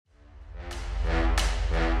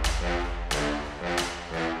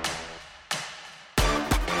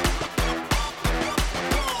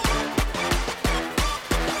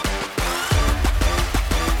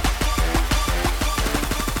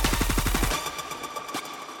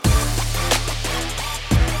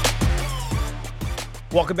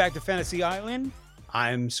Welcome back to Fantasy Island.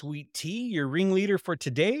 I'm Sweet Tea, your ringleader for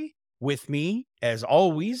today. With me, as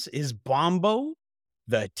always, is Bombo,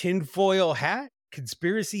 the tinfoil hat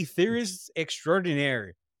conspiracy theorist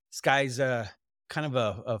extraordinaire. This guy's kind of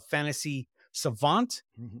a fantasy savant.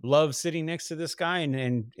 Love sitting next to this guy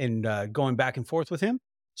and going back and forth with him.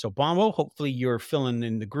 So, Bombo, hopefully you're feeling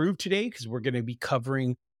in the groove today because we're going to be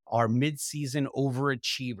covering our mid-season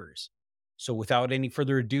overachievers. So without any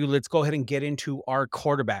further ado, let's go ahead and get into our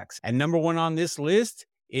quarterbacks. And number one on this list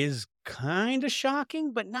is kind of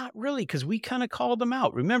shocking, but not really, because we kind of called them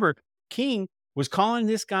out. Remember, King was calling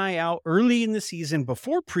this guy out early in the season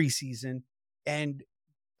before preseason, and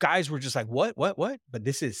guys were just like, what? But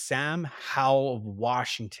this is Sam Howell of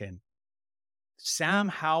Washington. Sam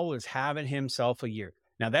Howell is having himself a year.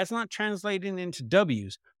 Now, that's not translating into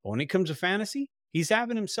W's, but when it comes to fantasy, he's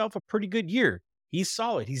having himself a pretty good year. He's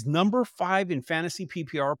solid. He's number 5 in fantasy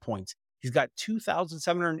PPR points. He's got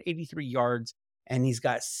 2,783 yards, and he's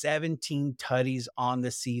got 17 tutties on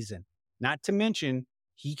the season. Not to mention,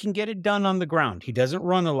 he can get it done on the ground. He doesn't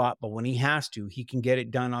run a lot, but when he has to, he can get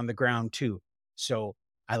it done on the ground too. So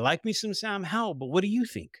I like me some Sam Howell, but what do you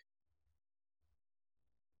think?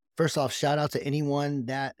 First off, shout out to anyone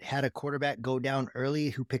that had a quarterback go down early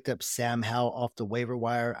who picked up Sam Howell off the waiver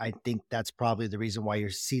wire. I think that's probably the reason why your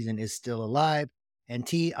season is still alive. And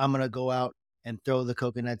T, I'm going to go out and throw the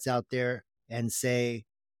coconuts out there and say,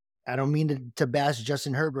 I don't mean to bash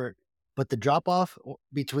Justin Herbert, but the drop off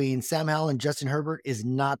between Sam Howell and Justin Herbert is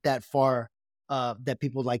not that far that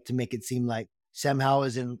people like to make it seem like. Sam Howell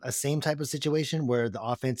is in a same type of situation where the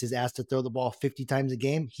offense is asked to throw the ball 50 times a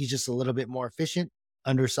game. He's just a little bit more efficient,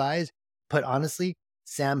 undersized. But honestly,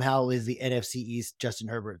 Sam Howell is the NFC East Justin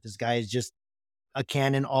Herbert. This guy is just a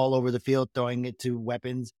cannon all over the field, throwing it to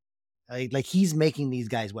weapons. Like he's making these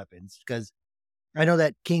guys weapons, because I know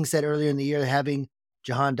that King said earlier in the year having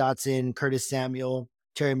Jahan Dotson, Curtis Samuel,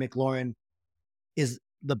 Terry McLaurin is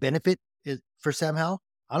the benefit for Sam Howell.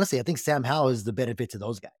 Honestly, I think Sam Howell is the benefit to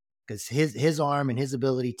those guys, because his arm and his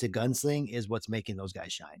ability to gunsling is what's making those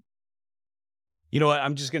guys shine. You know what?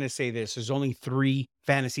 I'm just going to say this. There's only 3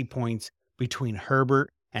 fantasy points between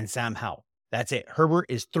Herbert and Sam Howell. That's it. Herbert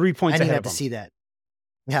is 3 I points didn't even ahead have of to him. see that.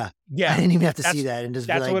 Yeah. I Yeah, didn't even have to see that's that and just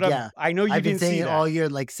be that's like, what yeah, I know you I've been didn't saying see it that. all year,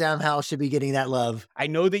 like Sam Howell should be getting that love. I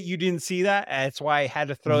know that you didn't see that. That's why I had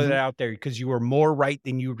to throw that out there because you were more right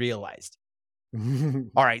than you realized.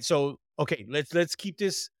 All right, so okay, let's keep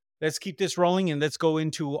this rolling and let's go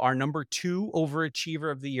into our number 2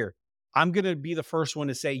 overachiever of the year. I'm going to be the first one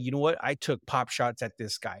to say, you know what? I took pop shots at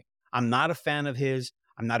this guy. I'm not a fan of his.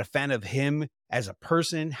 I'm not a fan of him as a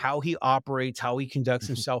person, how he operates, how he conducts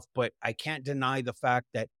himself, but I can't deny the fact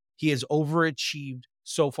that he has overachieved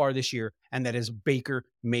so far this year, and that is Baker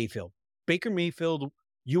Mayfield. Baker Mayfield,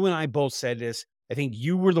 you and I both said this. I think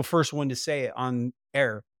you were the first one to say it on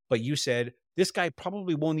air, but you said this guy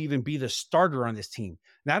probably won't even be the starter on this team.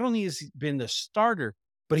 Not only has he been the starter,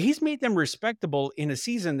 but he's made them respectable in a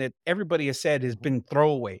season that everybody has said has been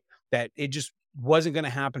throwaway, that it just wasn't going to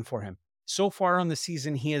happen for him. So far on the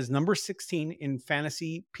season, he is number 16 in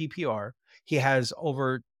fantasy PPR. He has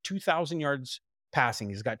over 2,000 yards passing.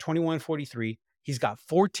 He's got 2143. He's got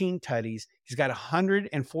 14 tutties. He's got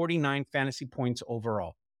 149 fantasy points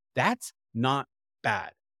overall. That's not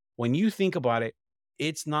bad. When you think about it,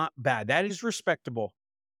 it's not bad. That is respectable.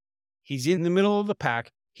 He's in the middle of the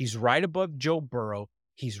pack. He's right above Joe Burrow.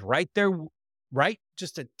 He's right there, right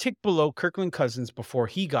just a tick below Kirkland Cousins before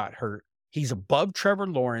he got hurt. He's above Trevor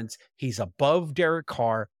Lawrence. He's above Derek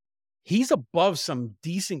Carr. He's above some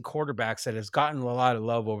decent quarterbacks that has gotten a lot of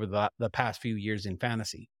love over the past few years in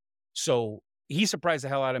fantasy. So he surprised the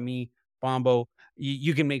hell out of me, Bombo.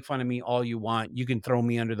 You can make fun of me all you want. You can throw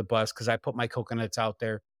me under the bus because I put my coconuts out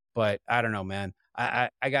there. But I don't know, man.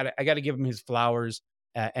 I gotta give him his flowers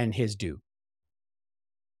and his due.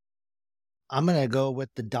 I'm going to go with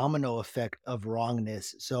the domino effect of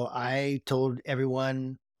wrongness. So I told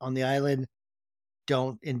everyone on the island,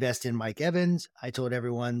 don't invest in Mike Evans. I told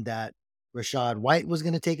everyone that Rashad White was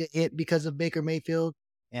going to take a hit because of Baker Mayfield,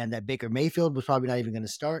 and that Baker Mayfield was probably not even going to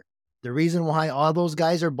start. The reason why all those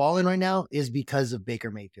guys are balling right now is because of Baker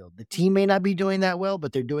Mayfield. The team may not be doing that well,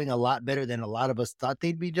 but they're doing a lot better than a lot of us thought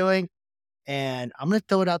they'd be doing. And I'm going to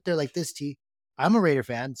throw it out there like this, T. I'm a Raider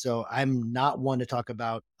fan, so I'm not one to talk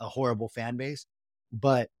about a horrible fan base.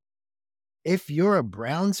 But if you're a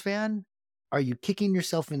Browns fan, are you kicking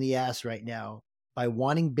yourself in the ass right now by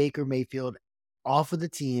wanting Baker Mayfield off of the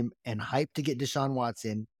team and hyped to get Deshaun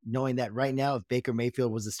Watson, knowing that right now, if Baker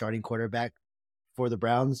Mayfield was the starting quarterback for the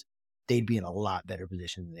Browns, they'd be in a lot better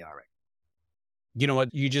position than they are right You know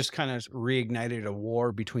what? You just kind of reignited a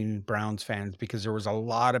war between Browns fans because there was a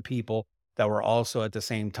lot of people that were also at the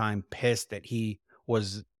same time pissed that he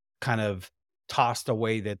was kind of tossed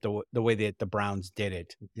away that the way that the Browns did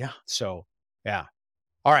it. Yeah. So, yeah.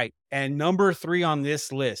 All right. And number 3 on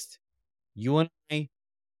this list, you and I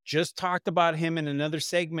just talked about him in another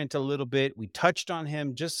segment a little bit. We touched on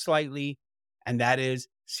him just slightly, and that is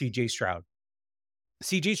CJ Stroud.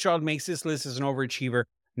 CJ Stroud makes this list as an overachiever,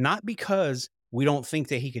 not because we don't think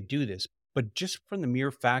that he could do this, but just from the mere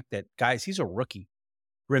fact that, guys, he's a rookie.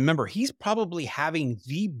 Remember, he's probably having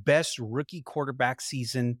the best rookie quarterback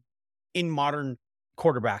season in modern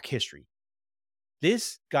quarterback history.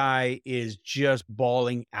 This guy is just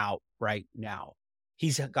balling out right now.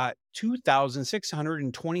 He's got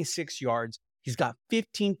 2,626 yards. He's got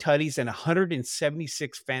 15 tutties and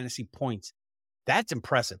 176 fantasy points. That's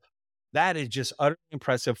impressive. That is just utterly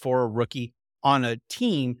impressive for a rookie on a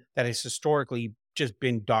team that has historically just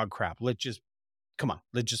been dog crap. Come on.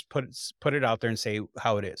 Let's just put it out there and say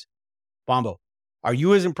how it is. Bombo, are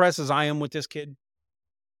you as impressed as I am with this kid?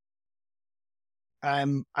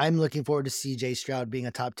 I'm looking forward to CJ Stroud being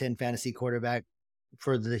a top 10 fantasy quarterback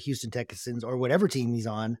for the Houston Texans or whatever team he's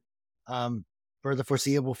on for the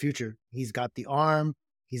foreseeable future. He's got the arm,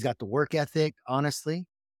 he's got the work ethic, honestly.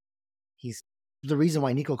 He's the reason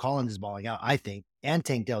why Nico Collins is balling out, I think, and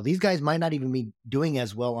Tank Dell. These guys might not even be doing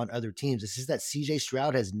as well on other teams. It's just that CJ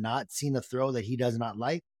Stroud has not seen a throw that he does not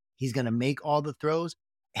like. He's going to make all the throws.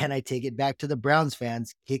 And I take it back to the Browns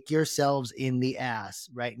fans. Kick yourselves in the ass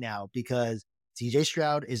right now because CJ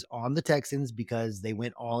Stroud is on the Texans because they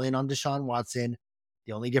went all in on Deshaun Watson.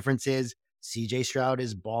 The only difference is CJ Stroud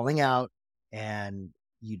is balling out and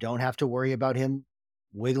you don't have to worry about him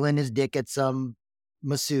wiggling his dick at some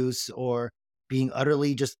masseuse or being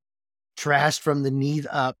utterly just trashed from the knees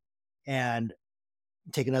up. And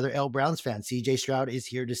take another L Browns fan. CJ Stroud is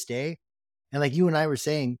here to stay. And like you and I were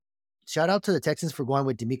saying, shout out to the Texans for going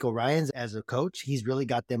with D'Amico Ryans as a coach. He's really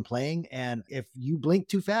got them playing. And if you blink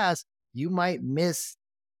too fast, you might miss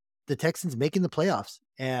the Texans making the playoffs.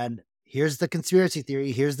 And here's the conspiracy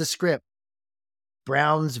theory. Here's the script.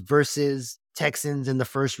 Browns versus Texans in the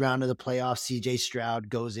first round of the playoffs. CJ Stroud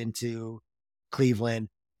goes into Cleveland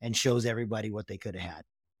and shows everybody what they could have had.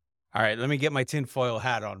 All right, let me get my tinfoil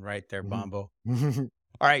hat on right there, Bombo. Mm-hmm.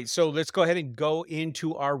 All right, so let's go ahead and go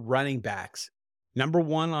into our running backs. Number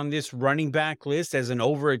 1 on this running back list as an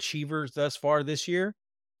overachiever thus far this year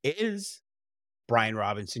is Brian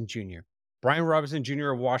Robinson Jr. Brian Robinson Jr.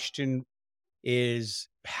 of Washington is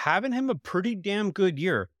having him a pretty damn good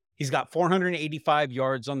year. He's got 485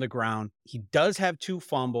 yards on the ground. He does have 2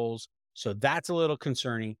 fumbles, so that's a little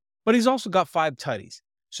concerning, but he's also got 5 tutties.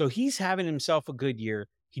 So he's having himself a good year.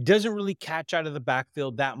 He doesn't really catch out of the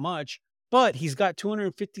backfield that much, but he's got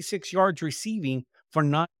 256 yards receiving for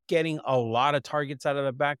not getting a lot of targets out of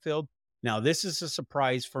the backfield. Now, this is a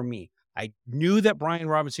surprise for me. I knew that Brian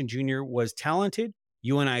Robinson Jr. was talented.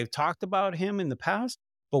 You and I have talked about him in the past,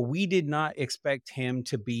 but we did not expect him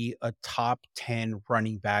to be a top 10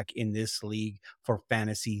 running back in this league for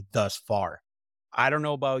fantasy thus far. I don't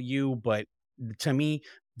know about you, but to me,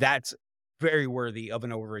 that's very worthy of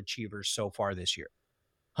an overachiever so far this year.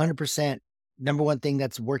 100%. Number one thing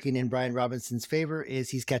that's working in Brian Robinson's favor is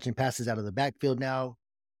he's catching passes out of the backfield now.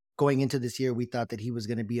 Going into this year, we thought that he was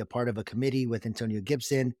going to be a part of a committee with Antonio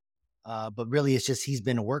Gibson. But really, it's just he's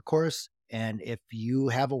been a workhorse. And if you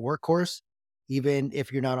have a workhorse, even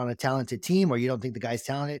if you're not on a talented team or you don't think the guy's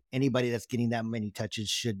talented, anybody that's getting that many touches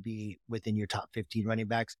should be within your top 15 running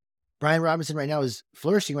backs. Brian Robinson right now is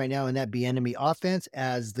flourishing right now in that Bieniemy offense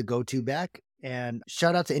as the go-to back. And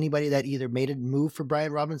shout out to anybody that either made a move for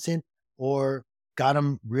Brian Robinson or got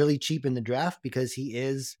him really cheap in the draft because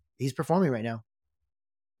he's performing right now.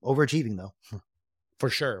 Overachieving though. For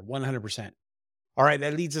sure. 100%. All right.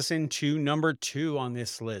 That leads us into number 2 on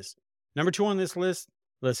this list. Number 2 on this list,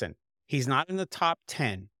 listen, he's not in the top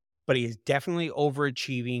 10, but he is definitely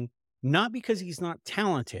overachieving, not because he's not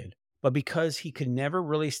talented, but because he could never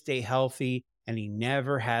really stay healthy and he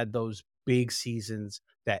never had those big seasons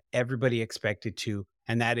that everybody expected to.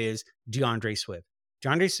 And that is DeAndre Swift.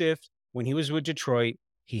 DeAndre Swift, when he was with Detroit,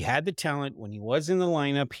 he had the talent. When he was in the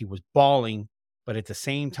lineup, he was balling, but at the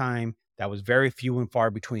same time, that was very few and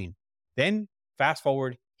far between. Then fast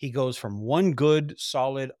forward, he goes from one good,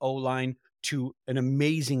 solid O-line to an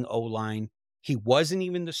amazing O-line. He wasn't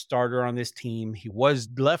even the starter on this team. He was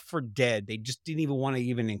left for dead. They just didn't even want to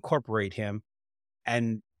even incorporate him.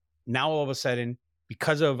 And now all of a sudden,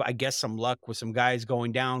 because of, I guess, some luck with some guys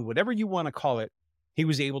going down, whatever you want to call it, he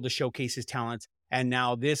was able to showcase his talents. And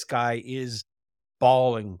now this guy is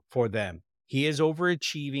balling for them. He is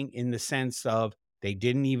overachieving in the sense of They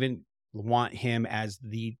didn't even want him as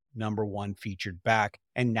the number one featured back,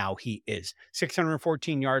 and now he is.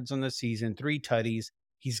 614 yards on the season, 3 tutties.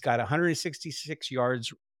 He's got 166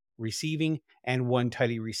 yards receiving and 1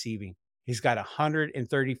 tutty receiving. He's got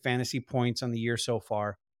 130 fantasy points on the year so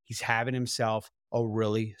far. He's having himself a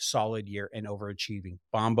really solid year and overachieving.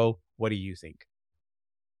 Bombo, what do you think?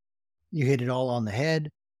 You hit it all on the head.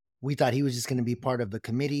 We thought he was just going to be part of the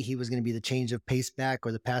committee. He was going to be the change of pace back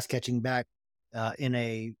or the pass catching back in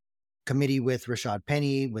a committee with Rashad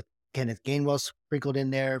Penny, with Kenneth Gainwell sprinkled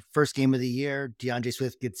in there. First game of the year, DeAndre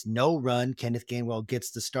Swift gets no run. Kenneth Gainwell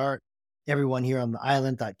gets the start. Everyone here on the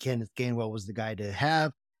island thought Kenneth Gainwell was the guy to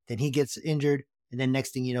have. Then he gets injured. And then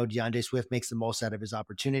next thing you know, DeAndre Swift makes the most out of his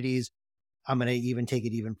opportunities. I'm going to even take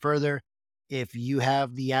it even further. If you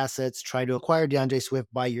have the assets, try to acquire DeAndre Swift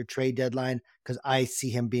by your trade deadline because I see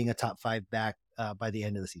him being a top 5 back by the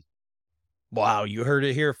end of the season. Wow, you heard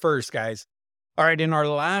it here first, guys. All right, in our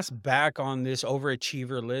last back on this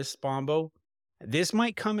overachiever list, Bombo, this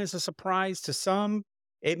might come as a surprise to some.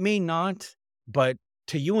 It may not, but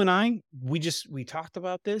to you and I, we talked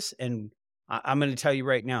about this, and I'm going to tell you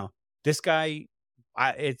right now, this guy,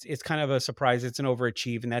 it's kind of a surprise. It's an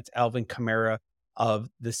overachieve, and that's Alvin Kamara of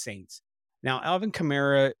the Saints. Now, Alvin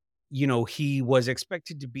Kamara, he was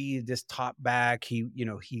expected to be this top back. He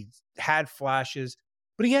had flashes,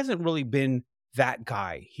 but he hasn't really been that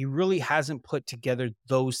guy. He really hasn't put together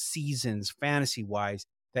those seasons fantasy wise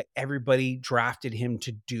that everybody drafted him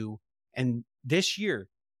to do. And this year,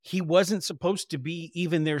 he wasn't supposed to be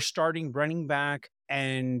even their starting running back.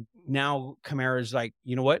 And now Kamara's like,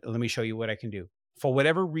 you know what? Let me show you what I can do. For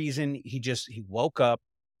whatever reason, he woke up.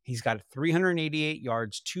 He's got 388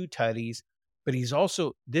 yards, 2 tutties, but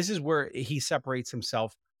this is where he separates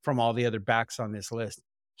himself from all the other backs on this list.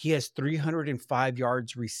 He has 305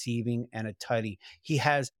 yards receiving and a tutty. He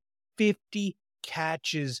has 50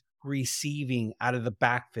 catches receiving out of the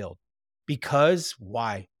backfield. Because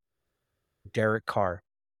why? Derek Carr,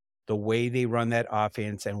 the way they run that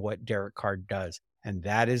offense and what Derek Carr does. And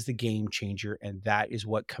that is the game changer. And that is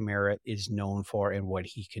what Kamara is known for and what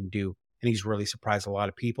he can do. And he's really surprised a lot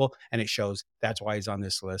of people. And it shows that's why he's on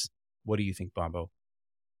this list. What do you think, Bombo?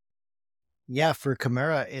 Yeah, for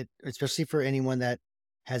Kamara, especially for anyone that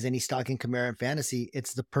has any stock in Kamara in fantasy,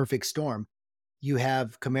 it's the perfect storm. You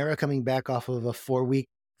have Kamara coming back off of a 4-week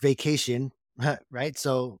vacation, right?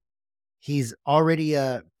 So he's already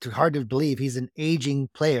hard to believe he's an aging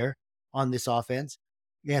player on this offense.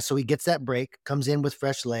 Yeah, so he gets that break, comes in with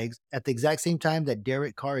fresh legs at the exact same time that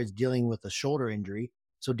Derek Carr is dealing with a shoulder injury.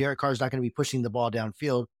 So Derek Carr is not going to be pushing the ball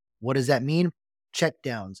downfield. What does that mean? Check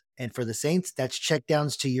downs. And for the Saints, that's check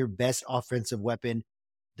downs to your best offensive weapon.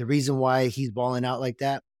 The reason why he's balling out like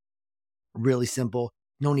that, really simple.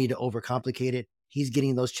 No need to overcomplicate it. He's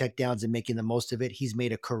getting those check downs and making the most of it. He's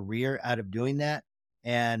made a career out of doing that.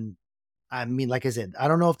 And I mean, like I said, I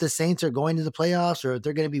don't know if the Saints are going to the playoffs or if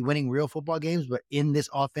they're going to be winning real football games, but in this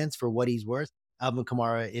offense, for what he's worth, Alvin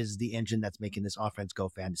Kamara is the engine that's making this offense go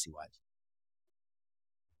fantasy wise.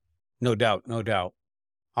 No doubt. No doubt.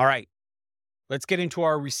 All right. Let's get into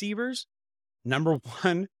our receivers. Number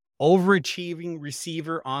one, overachieving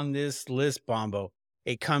receiver on this list, Bombo.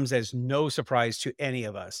 It comes as no surprise to any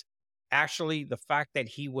of us. Actually, the fact that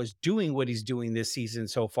he was doing what he's doing this season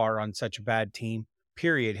so far on such a bad team,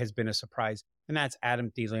 period, has been a surprise. And that's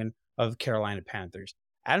Adam Thielen of Carolina Panthers.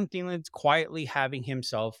 Adam Thielen's quietly having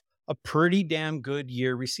himself a pretty damn good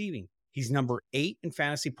year receiving. He's number 8 in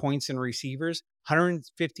fantasy points and receivers,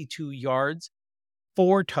 152 yards,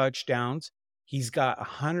 4 touchdowns. He's got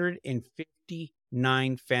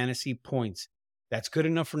 159 fantasy points. That's good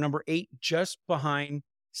enough for number 8, just behind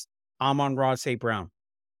Amon-Ra St. Brown.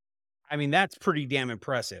 I mean, that's pretty damn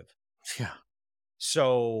impressive. Yeah.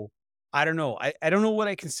 So I don't know. I don't know what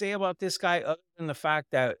I can say about this guy other than the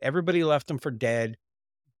fact that everybody left him for dead.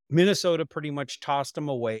 Minnesota pretty much tossed him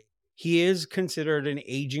away. He is considered an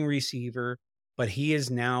aging receiver, but he has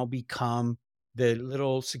now become the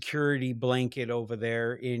little security blanket over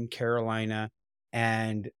there in Carolina.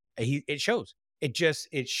 And it shows.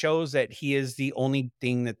 It shows that he is the only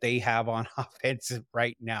thing that they have on offense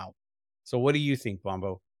right now. So what do you think,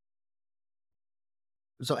 Bombo?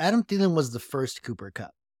 So Adam Thielen was the first Cooper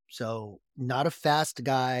Cup. So not a fast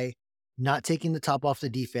guy, not taking the top off the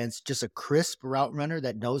defense, just a crisp route runner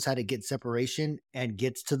that knows how to get separation and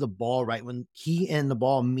gets to the ball right when he and the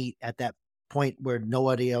ball meet at that point where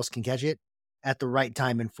nobody else can catch it at the right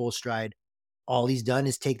time in full stride. All he's done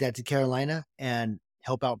is take that to Carolina and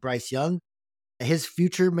help out Bryce Young. His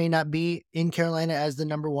future may not be in Carolina as the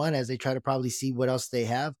number one, as they try to probably see what else they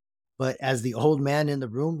have. But as the old man in the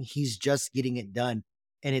room, he's just getting it done.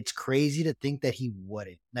 And it's crazy to think that he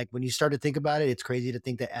wouldn't. Like when you start to think about it, it's crazy to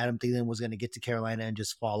think that Adam Thielen was going to get to Carolina and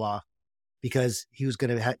just fall off because he was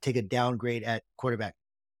going to take a downgrade at quarterback.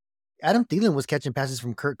 Adam Thielen was catching passes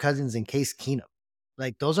from Kirk Cousins and Case Keenum.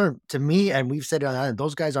 Like those aren't, to me, and we've said it on Island,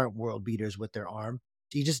 those guys aren't world beaters with their arm.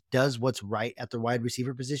 He just does what's right at the wide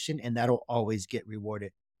receiver position, and that'll always get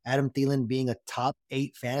rewarded. Adam Thielen being a top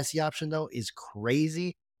 8 fantasy option, though, is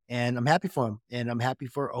crazy. And I'm happy for him. And I'm happy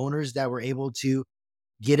for owners that were able to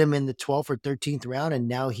get him in the 12th or 13th round. And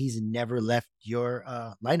now he's never left your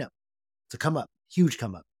lineup. It's a come up, huge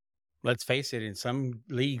come up. Let's face it, in some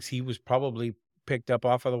leagues, he was probably picked up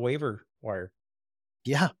off of the waiver wire.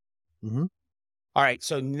 Yeah. Mm-hmm. All right.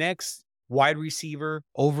 So next wide receiver,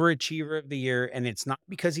 overachiever of the year. And it's not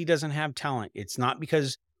because he doesn't have talent. It's not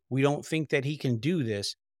because we don't think that he can do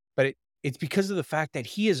this, but it's because of the fact that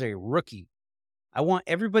he is a rookie. I want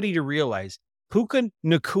everybody to realize Puka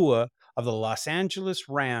Nacua of the Los Angeles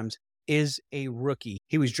Rams is a rookie.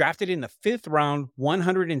 He was drafted in the 5th round,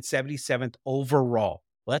 177th overall.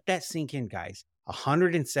 Let that sink in, guys.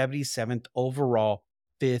 177th overall,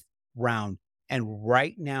 5th round. And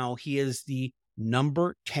right now, he is the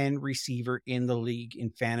number 10 receiver in the league in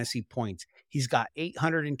fantasy points. He's got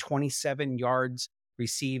 827 yards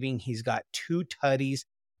receiving. He's got 2 tutties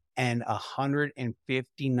and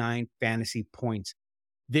 159 fantasy points.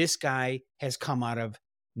 This guy has come out of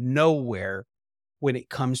nowhere when it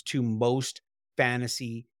comes to most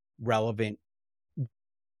fantasy relevant,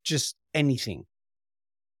 just anything.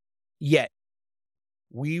 Yet,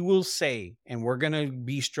 we will say, and we're going to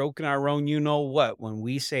be stroking our own you know what when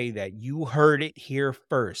we say that you heard it here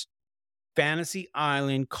first. Fantasy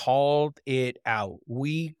Island called it out.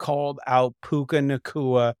 We called out Puka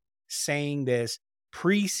Nacua saying this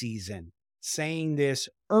preseason, saying this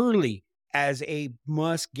early as a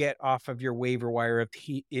must get off of your waiver wire if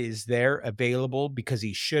he is there available, because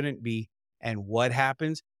he shouldn't be. And what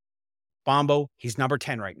happens? Bombo, he's number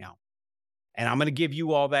 10 right now. And I'm going to give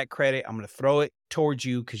you all that credit. I'm going to throw it towards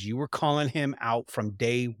you because you were calling him out from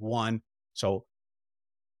day one. So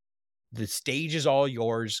the stage is all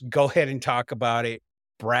yours. Go ahead and talk about it.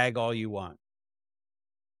 Brag all you want.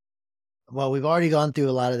 Well, we've already gone through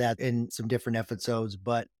a lot of that in some different episodes,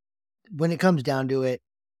 but when it comes down to it,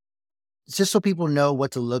 it's just so people know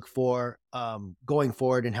what to look for going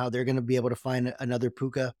forward and how they're going to be able to find another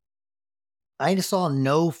Puka. I just saw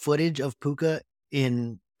no footage of Puka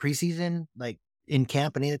in preseason, like in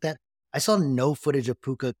camp and anything like that. I saw no footage of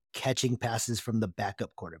Puka catching passes from the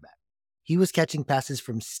backup quarterback. He was catching passes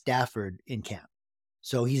from Stafford in camp.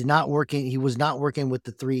 So he's not working. He was not working with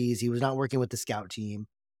the threes. He was not working with the scout team.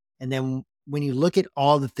 And then when you look at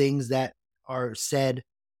all the things that are said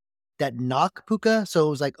that knock Puka, so it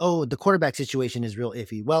was like, oh, the quarterback situation is real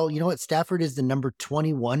iffy. Well, you know what? Stafford is the number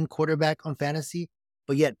 21 quarterback on fantasy,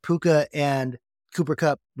 but yet Puka and Cooper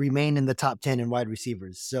Kupp remain in the top 10 in wide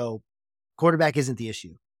receivers. So quarterback isn't the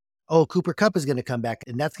issue. Oh, Cooper Kupp is going to come back,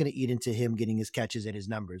 and that's going to eat into him getting his catches and his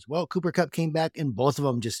numbers. Well, Cooper Kupp came back, and both of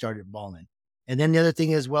them just started balling. And then the other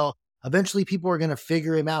thing is, well, eventually people are going to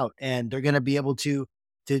figure him out, and they're going to be able to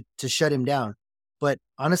shut him down. But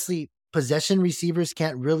honestly, possession receivers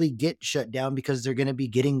can't really get shut down because they're going to be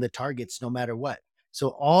getting the targets no matter what. So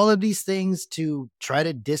all of these things to try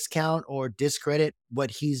to discount or discredit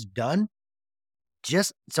what he's done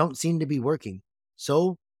just don't seem to be working.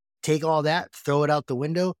 So take all that, throw it out the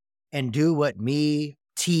window, and do what me,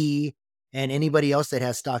 T, and anybody else that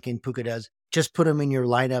has stock in Puka does. Just put them in your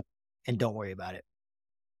lineup and don't worry about it.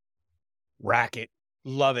 Racket.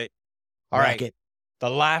 Love it. All Racket. right. The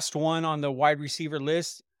last one on the wide receiver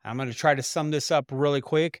list. I'm going to try to sum this up really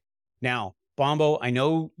quick. Now, Bombo, I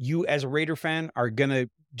know you as a Raider fan are going to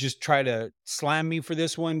just try to slam me for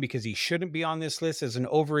this one because he shouldn't be on this list as an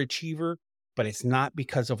overachiever, but it's not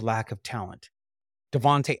because of lack of talent.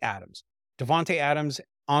 Davante Adams. Davante Adams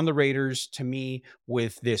on the Raiders, to me,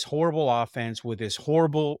 with this horrible offense, with this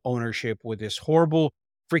horrible ownership, with this horrible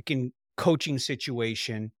freaking coaching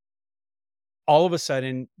situation, all of a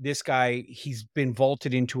sudden, this guy, he's been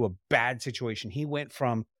vaulted into a bad situation. He went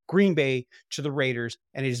from Green Bay to the Raiders,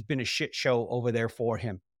 and it has been a shit show over there for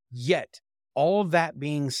him. Yet, all of that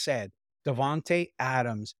being said, Davante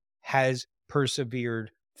Adams has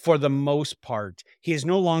persevered for the most part. He is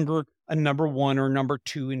no longer a number 1 or number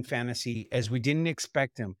 2 in fantasy, as we didn't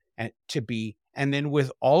expect him to be. And then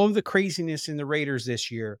with all of the craziness in the Raiders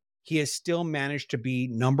this year, he has still managed to be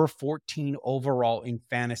number 14 overall in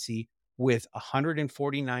fantasy with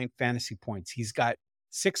 149 fantasy points. He's got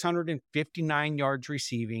 659 yards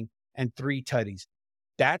receiving and 3 tutties.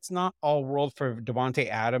 That's not all world for Davante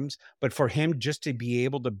Adams, but for him just to be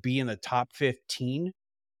able to be in the top 15,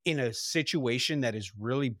 in a situation that is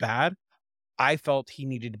really bad, I felt he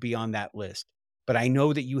needed to be on that list. But I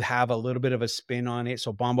know that you have a little bit of a spin on it.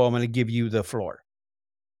 So, Bombo, I'm going to give you the floor.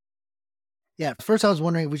 Yeah, first I was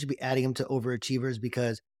wondering if we should be adding him to overachievers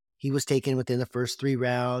because he was taken within the first 3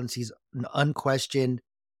 rounds. He's an unquestioned,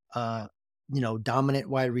 uh, dominant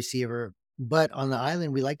wide receiver. But on the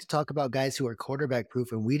island, we like to talk about guys who are quarterback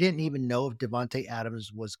proof, and we didn't even know if Devontae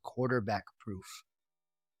Adams was quarterback proof.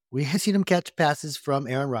 We had seen him catch passes from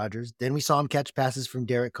Aaron Rodgers. Then we saw him catch passes from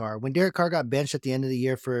Derek Carr. When Derek Carr got benched at the end of the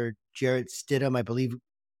year for Jarrett Stidham, I believe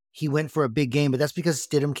he went for a big game, but that's because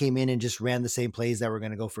Stidham came in and just ran the same plays that were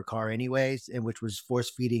going to go for Carr anyways, and which was force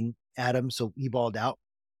feeding Adams, so he balled out.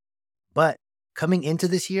 But coming into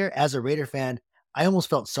this year, as a Raider fan, I almost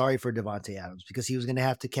felt sorry for Devontae Adams because he was going to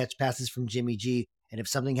have to catch passes from Jimmy G. And if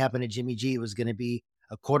something happened to Jimmy G, it was going to be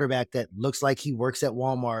a quarterback that looks like he works at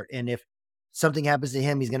Walmart. And if something happens to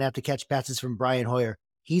him, he's going to have to catch passes from Brian Hoyer.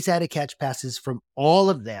 He's had to catch passes from all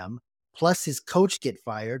of them, plus his coach get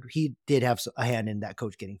fired. He did have a hand in that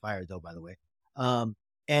coach getting fired, though, by the way.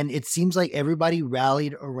 And it seems like everybody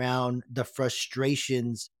rallied around the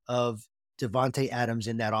frustrations of Devontae Adams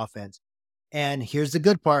in that offense. And here's the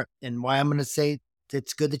good part, and why I'm going to say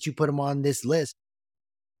it's good that you put him on this list.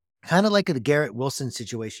 Kind of like a Garrett Wilson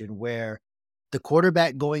situation where the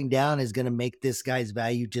quarterback going down is going to make this guy's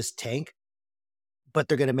value just tank, but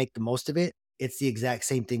they're going to make the most of it. It's the exact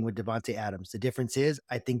same thing with Devontae Adams. The difference is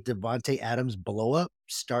I think Devontae Adams' blow up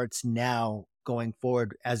starts now going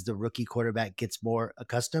forward as the rookie quarterback gets more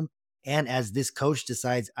accustomed. And as this coach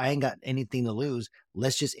decides, I ain't got anything to lose,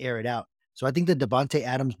 let's just air it out. So I think the Devontae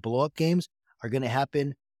Adams blow up games are going to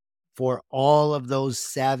happen for all of those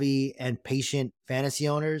savvy and patient fantasy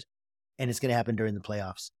owners, and it's going to happen during the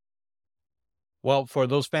playoffs. Well, for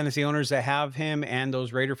those fantasy owners that have him and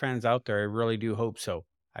those Raider fans out there, I really do hope so.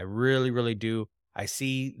 I really, really do. I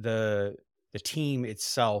see the team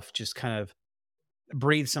itself just kind of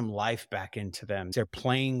breathe some life back into them. They're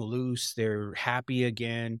playing loose. They're happy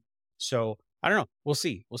again. So I don't know. We'll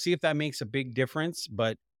see. We'll see if that makes a big difference.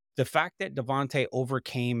 But the fact that Devontae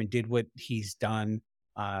overcame and did what he's done,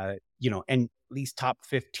 and at least top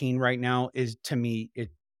 15 right now is, to me,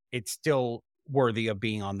 it's still worthy of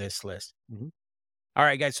being on this list. Mm-hmm. All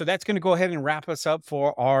right, guys. So that's going to go ahead and wrap us up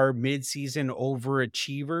for our midseason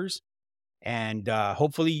overachievers. And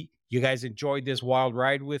hopefully you guys enjoyed this wild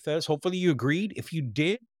ride with us. Hopefully you agreed. If you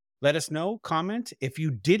did, let us know, comment. If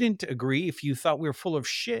you didn't agree, if you thought we were full of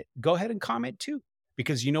shit, go ahead and comment too.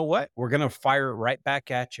 Because you know what? We're going to fire it right back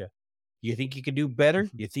at you. You think you can do better?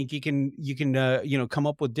 You think you can come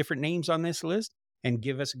up with different names on this list and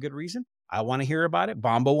give us a good reason? I want to hear about it.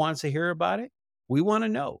 Bombo wants to hear about it. We want to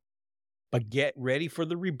know. But get ready for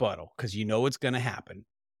the rebuttal because you know it's going to happen.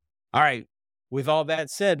 All right. With all that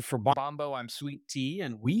said, for Bombo, I'm Sweet Tea,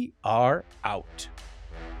 and we are out.